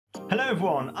Hello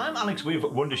everyone, I'm Alex with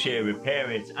Wondershare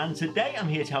Repairit, and today I'm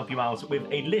here to help you out with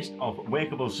a list of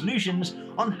workable solutions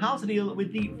on how to deal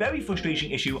with the very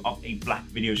frustrating issue of a black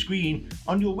video screen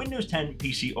on your Windows 10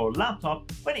 PC or laptop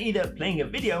when either playing a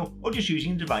video or just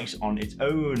using the device on its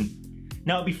own.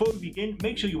 Now before we begin,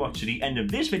 make sure you watch to the end of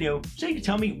this video so you can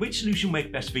tell me which solution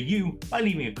worked best for you by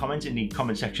leaving a comment in the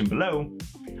comment section below.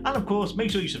 And of course,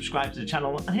 make sure you subscribe to the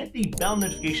channel and hit the bell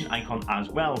notification icon as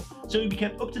well, so you'll be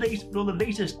kept up to date with all the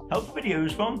latest helpful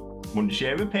videos from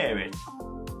Wondershare Repairit.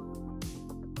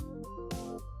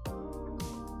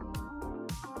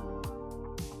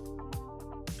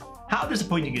 How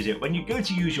disappointing is it when you go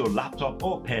to use your laptop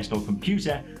or personal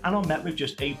computer and are met with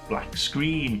just a black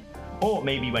screen? Or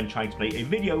maybe when trying to play a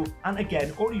video and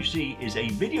again all you see is a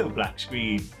video black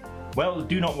screen. Well,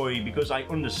 do not worry because I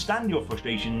understand your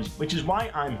frustrations, which is why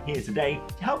I'm here today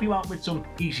to help you out with some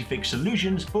easy fix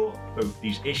solutions for both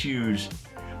these issues.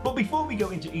 But before we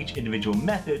go into each individual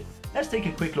method, let's take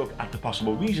a quick look at the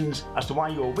possible reasons as to why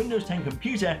your Windows 10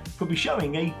 computer could be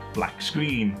showing a black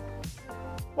screen.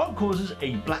 What causes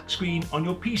a black screen on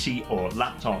your PC or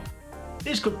laptop?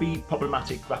 This could be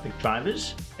problematic graphic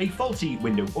drivers, a faulty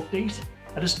window update,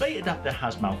 a display adapter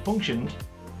has malfunctioned,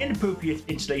 inappropriate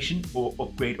installation or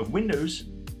upgrade of Windows,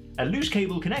 a loose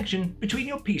cable connection between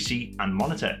your PC and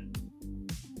monitor.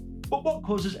 But what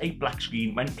causes a black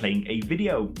screen when playing a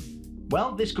video?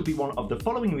 Well, this could be one of the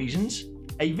following reasons: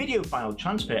 a video file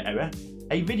transfer error,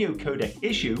 a video codec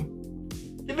issue,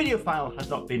 the video file has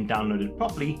not been downloaded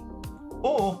properly,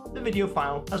 or the video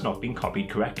file has not been copied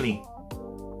correctly.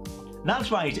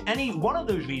 That's right, any one of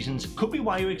those reasons could be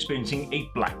why you're experiencing a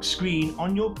black screen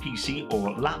on your PC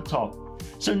or laptop.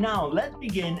 So now let's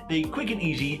begin the quick and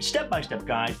easy step-by-step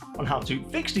guide on how to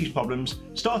fix these problems,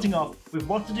 starting off with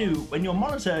what to do when your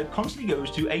monitor constantly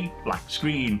goes to a black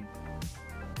screen.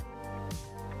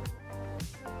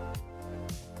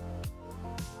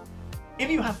 If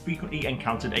you have frequently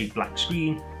encountered a black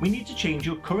screen, we need to change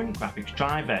your current graphics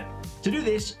driver. To do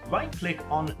this, right-click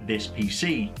on this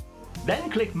PC,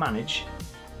 then click Manage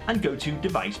and go to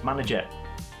Device Manager.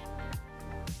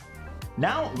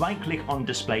 Now right-click on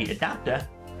Display Adapter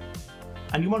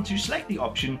and you want to select the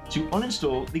option to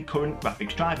uninstall the current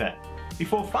graphics driver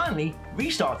before finally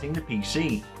restarting the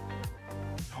PC.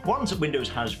 Once Windows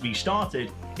has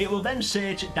restarted, it will then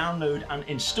search, download and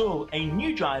install a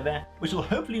new driver which will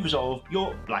hopefully resolve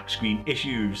your black screen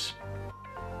issues.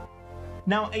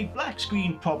 Now, a black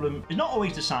screen problem is not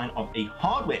always the sign of a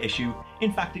hardware issue.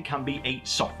 In fact, it can be a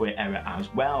software error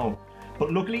as well.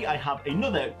 But luckily I have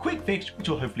another quick fix which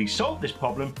will hopefully solve this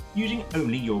problem using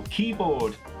only your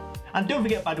keyboard. And don't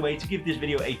forget, by the way, to give this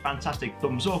video a fantastic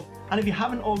thumbs up, and if you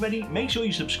haven't already, make sure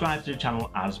you subscribe to the channel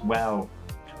as well.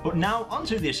 But now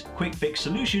onto this quick fix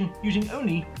solution using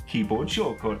only keyboard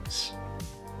shortcuts.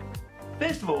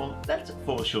 First of all, let's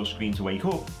force your screen to wake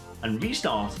up and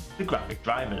restart the graphic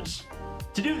drivers.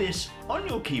 To do this, on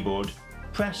your keyboard,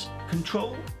 press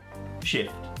Ctrl,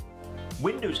 Shift,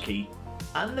 Windows key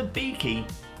and the B key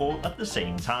all at the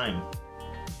same time.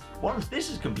 Once this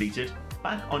is completed,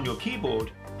 back on your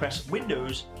keyboard, press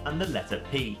Windows and the letter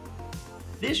P.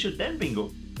 This should then bring up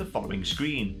the following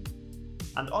screen.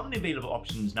 And on the available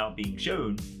options now being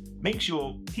shown, make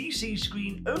sure PC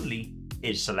screen only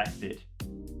is selected.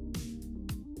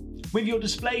 With your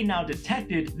display now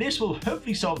detected, this will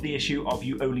hopefully solve the issue of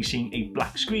you only seeing a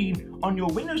black screen on your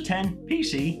Windows 10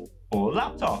 PC or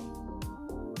laptop.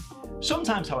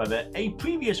 Sometimes, however, a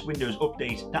previous Windows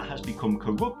update that has become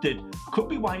corrupted could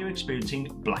be why you're experiencing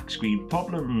black screen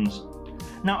problems.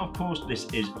 Now, of course, this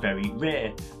is very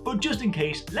rare, but just in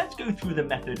case, let's go through the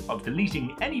method of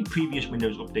deleting any previous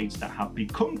Windows updates that have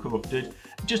become corrupted,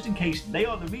 just in case they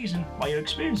are the reason why you're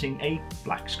experiencing a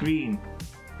black screen.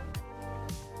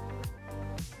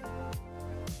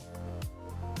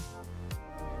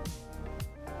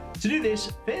 To do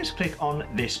this, first click on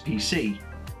this PC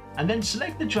and then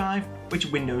select the drive which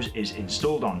Windows is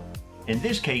installed on. In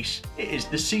this case, it is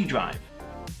the C drive.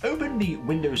 Open the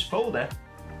Windows folder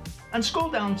and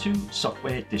scroll down to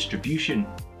Software Distribution.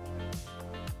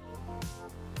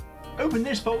 Open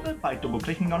this folder by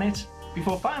double-clicking on it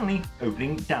before finally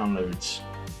opening Downloads.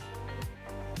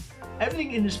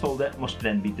 Everything in this folder must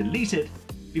then be deleted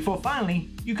before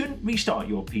finally you can restart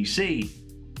your PC.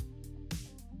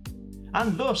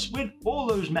 And thus, with all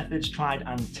those methods tried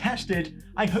and tested,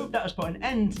 I hope that has put an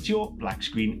end to your black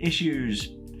screen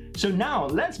issues. So now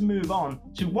let's move on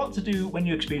to what to do when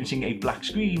you're experiencing a black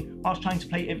screen whilst trying to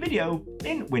play a video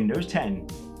in Windows 10.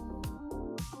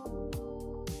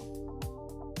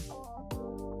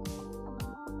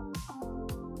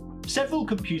 Several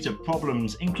computer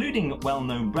problems, including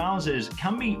well-known browsers,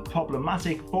 can be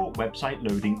problematic for website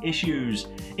loading issues,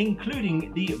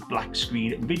 including the black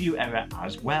screen video error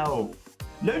as well.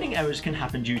 Loading errors can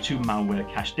happen due to malware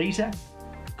cache data,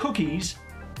 cookies,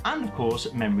 and of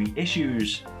course memory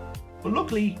issues. But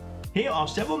luckily, here are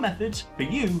several methods for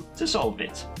you to solve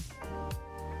it.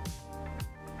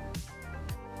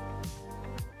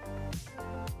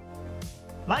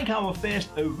 Like our first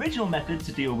original method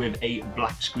to deal with a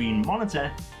black screen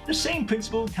monitor, the same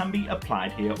principle can be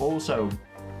applied here also.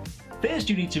 First,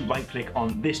 you need to right click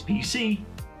on this PC,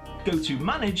 go to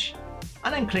Manage,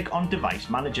 and then click on Device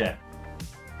Manager.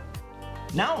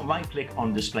 Now right click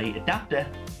on Display Adapter,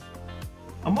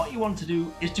 and what you want to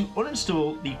do is to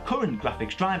uninstall the current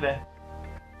graphics driver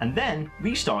and then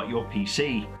restart your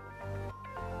PC.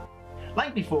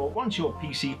 Like before, once your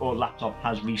PC or laptop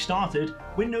has restarted,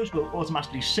 Windows will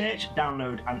automatically search,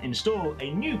 download and install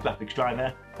a new graphics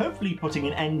driver, hopefully putting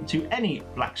an end to any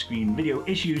black screen video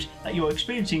issues that you're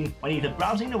experiencing when either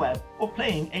browsing the web or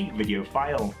playing a video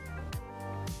file.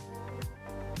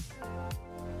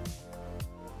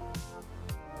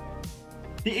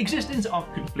 The existence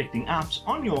of conflicting apps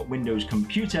on your Windows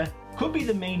computer could be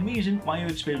the main reason why you're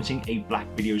experiencing a black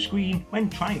video screen when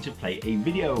trying to play a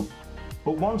video.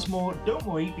 But once more, don't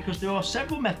worry, because there are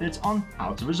several methods on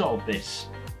how to resolve this.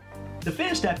 The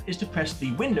first step is to press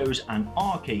the Windows and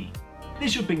R key.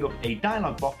 This should bring up a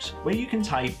dialog box where you can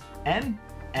type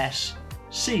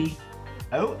msconfig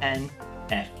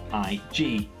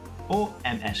or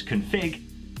msconfig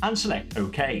and select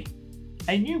OK.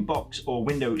 A new box or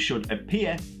window should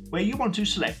appear where you want to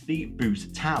select the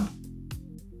Boot tab.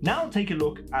 Now take a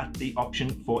look at the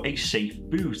option for a safe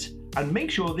boot and make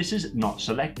sure this is not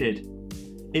selected.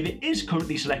 If it is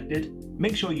currently selected,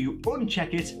 make sure you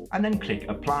uncheck it and then click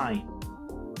Apply.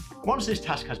 Once this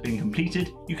task has been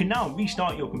completed, you can now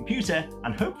restart your computer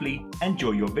and hopefully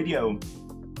enjoy your video.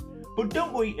 But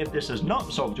don't worry if this has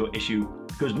not solved your issue,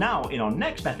 because now in our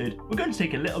next method, we're going to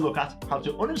take a little look at how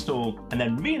to uninstall and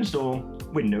then reinstall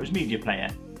Windows Media Player.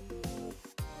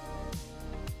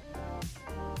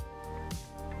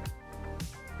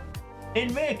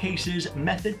 In rare cases,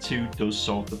 method 2 does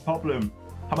solve the problem.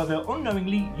 However,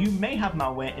 unknowingly, you may have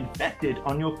malware infected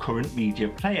on your current media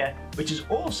player, which is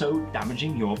also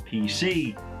damaging your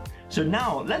PC. So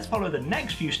now let's follow the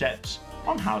next few steps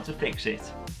on how to fix it.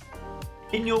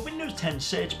 In your Windows 10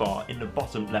 search bar in the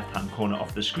bottom left-hand corner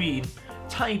of the screen,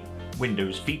 type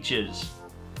Windows Features.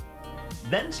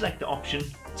 Then select the option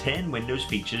Turn Windows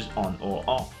Features on or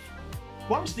off.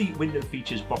 Once the Windows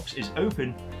Features box is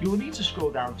open, you will need to scroll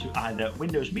down to either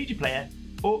Windows Media Player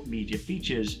or Media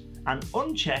Features and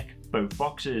uncheck both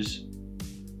boxes.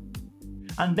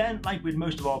 And then, like with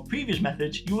most of our previous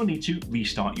methods, you will need to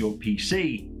restart your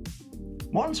PC.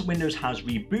 Once Windows has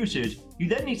rebooted, you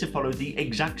then need to follow the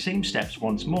exact same steps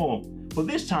once more, but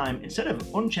this time, instead of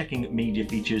unchecking Media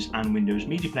Features and Windows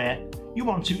Media Player, you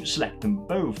want to select them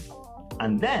both,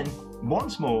 and then,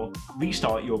 once more,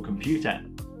 restart your computer.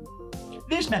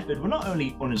 This method will not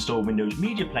only uninstall Windows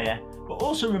Media Player, but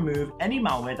also remove any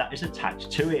malware that is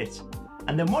attached to it.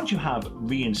 And then once you have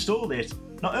reinstalled it,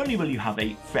 not only will you have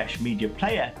a fresh media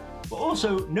player, but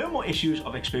also no more issues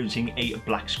of experiencing a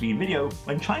black screen video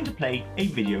when trying to play a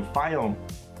video file.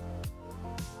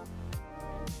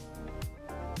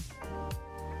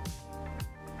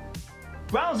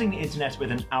 Browsing the internet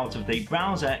with an out-of-date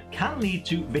browser can lead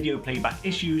to video playback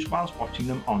issues whilst watching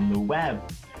them on the web.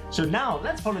 So now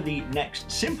let's follow the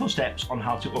next simple steps on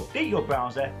how to update your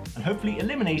browser and hopefully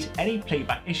eliminate any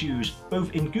playback issues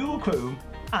both in Google Chrome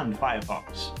and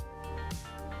Firefox.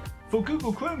 For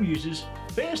Google Chrome users,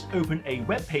 first open a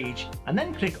web page and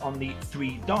then click on the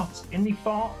three dots in the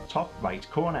far top right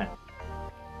corner.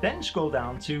 Then scroll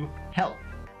down to Help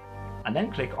and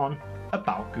then click on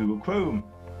About Google Chrome.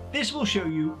 This will show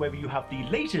you whether you have the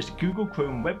latest Google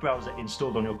Chrome web browser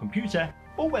installed on your computer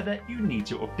or whether you need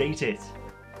to update it.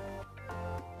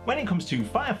 When it comes to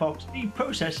Firefox, the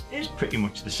process is pretty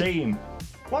much the same.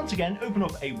 Once again, open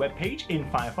up a web page in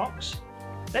Firefox,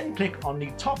 then click on the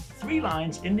top three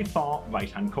lines in the far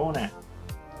right-hand corner.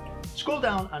 Scroll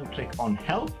down and click on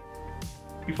Help,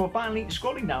 before finally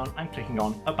scrolling down and clicking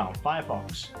on About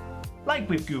Firefox. Like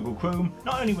with Google Chrome,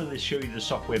 not only will this show you the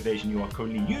software version you are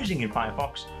currently using in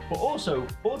Firefox, but also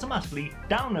automatically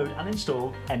download and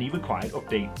install any required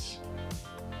updates.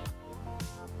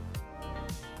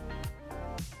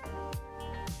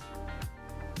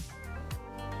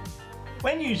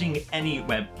 When using any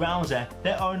web browser,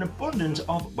 there are an abundance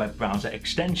of web browser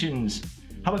extensions.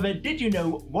 However, did you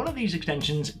know one of these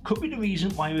extensions could be the reason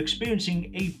why you're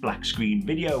experiencing a black screen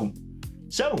video?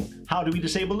 So, how do we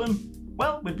disable them?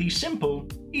 Well, with these simple,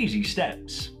 easy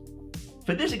steps.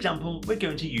 For this example, we're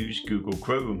going to use Google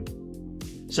Chrome.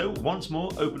 So once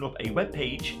more, open up a web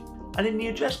page, and in the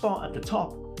address bar at the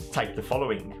top, type the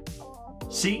following: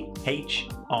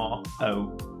 CHROME://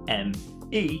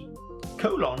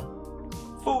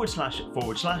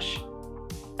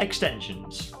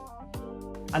 extensions.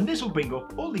 And this will bring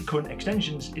up all the current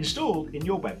extensions installed in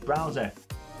your web browser.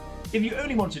 If you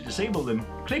only want to disable them,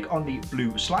 click on the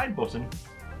blue slide button,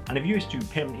 and if you wish to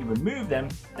permanently remove them,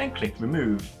 then click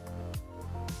remove.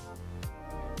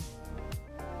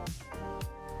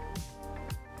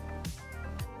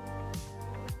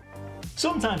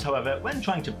 Sometimes, however, when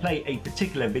trying to play a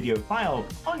particular video file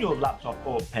on your laptop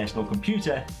or personal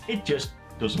computer, it just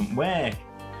doesn't work.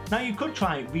 Now, you could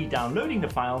try re-downloading the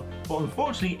file, but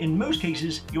unfortunately in most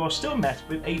cases you are still met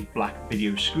with a black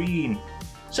video screen.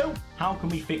 So how can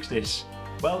we fix this?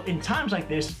 Well, in times like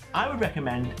this, I would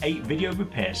recommend a video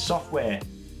repair software.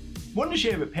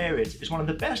 Wondershare Repairit is one of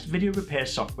the best video repair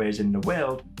softwares in the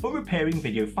world for repairing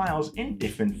video files in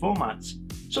different formats,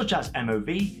 such as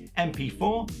MOV,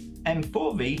 MP4,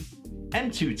 M4V,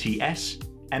 M2TS,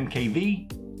 MKV,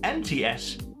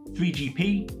 MTS,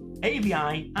 3GP,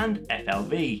 AVI and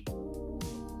FLV.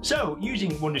 So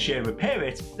using Wondershare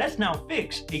Repairit, let's now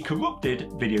fix a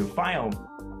corrupted video file.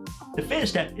 The first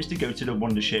step is to go to the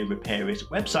Wondershare Repairit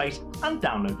website and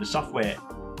download the software.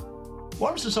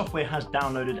 Once the software has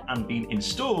downloaded and been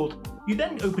installed, you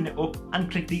then open it up and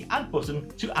click the Add button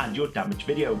to add your damaged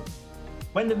video.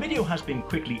 When the video has been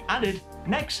quickly added,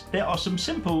 next there are some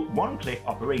simple one-click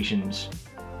operations.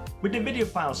 With the video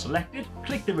file selected,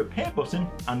 click the Repair button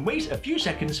and wait a few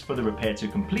seconds for the repair to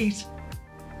complete.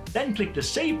 Then click the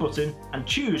Save button and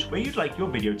choose where you'd like your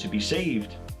video to be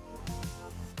saved.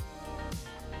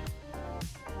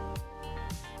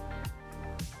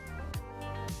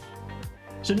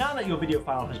 So now that your video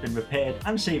file has been repaired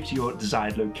and saved to your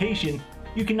desired location,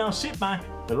 you can now sit back,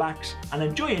 relax and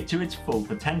enjoy it to its full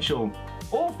potential,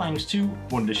 all thanks to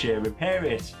Wondershare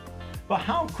Repairit. But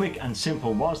how quick and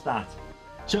simple was that?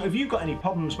 So if you've got any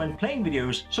problems when playing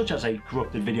videos such as a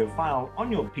corrupted video file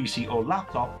on your PC or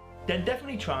laptop, then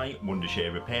definitely try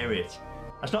Wondershare Repairit,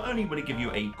 as not only will it give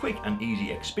you a quick and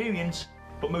easy experience,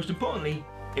 but most importantly,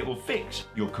 it will fix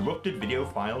your corrupted video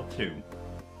file too.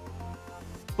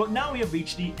 But now we have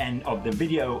reached the end of the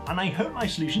video, and I hope my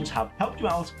solutions have helped you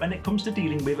out when it comes to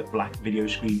dealing with black video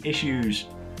screen issues.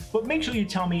 But make sure you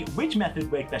tell me which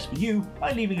method worked best for you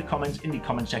by leaving a comment in the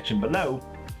comment section below,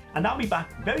 and I'll be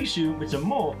back very soon with some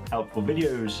more helpful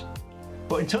videos.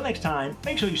 But until next time,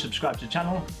 make sure you subscribe to the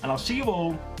channel, and I'll see you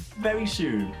all very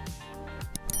soon.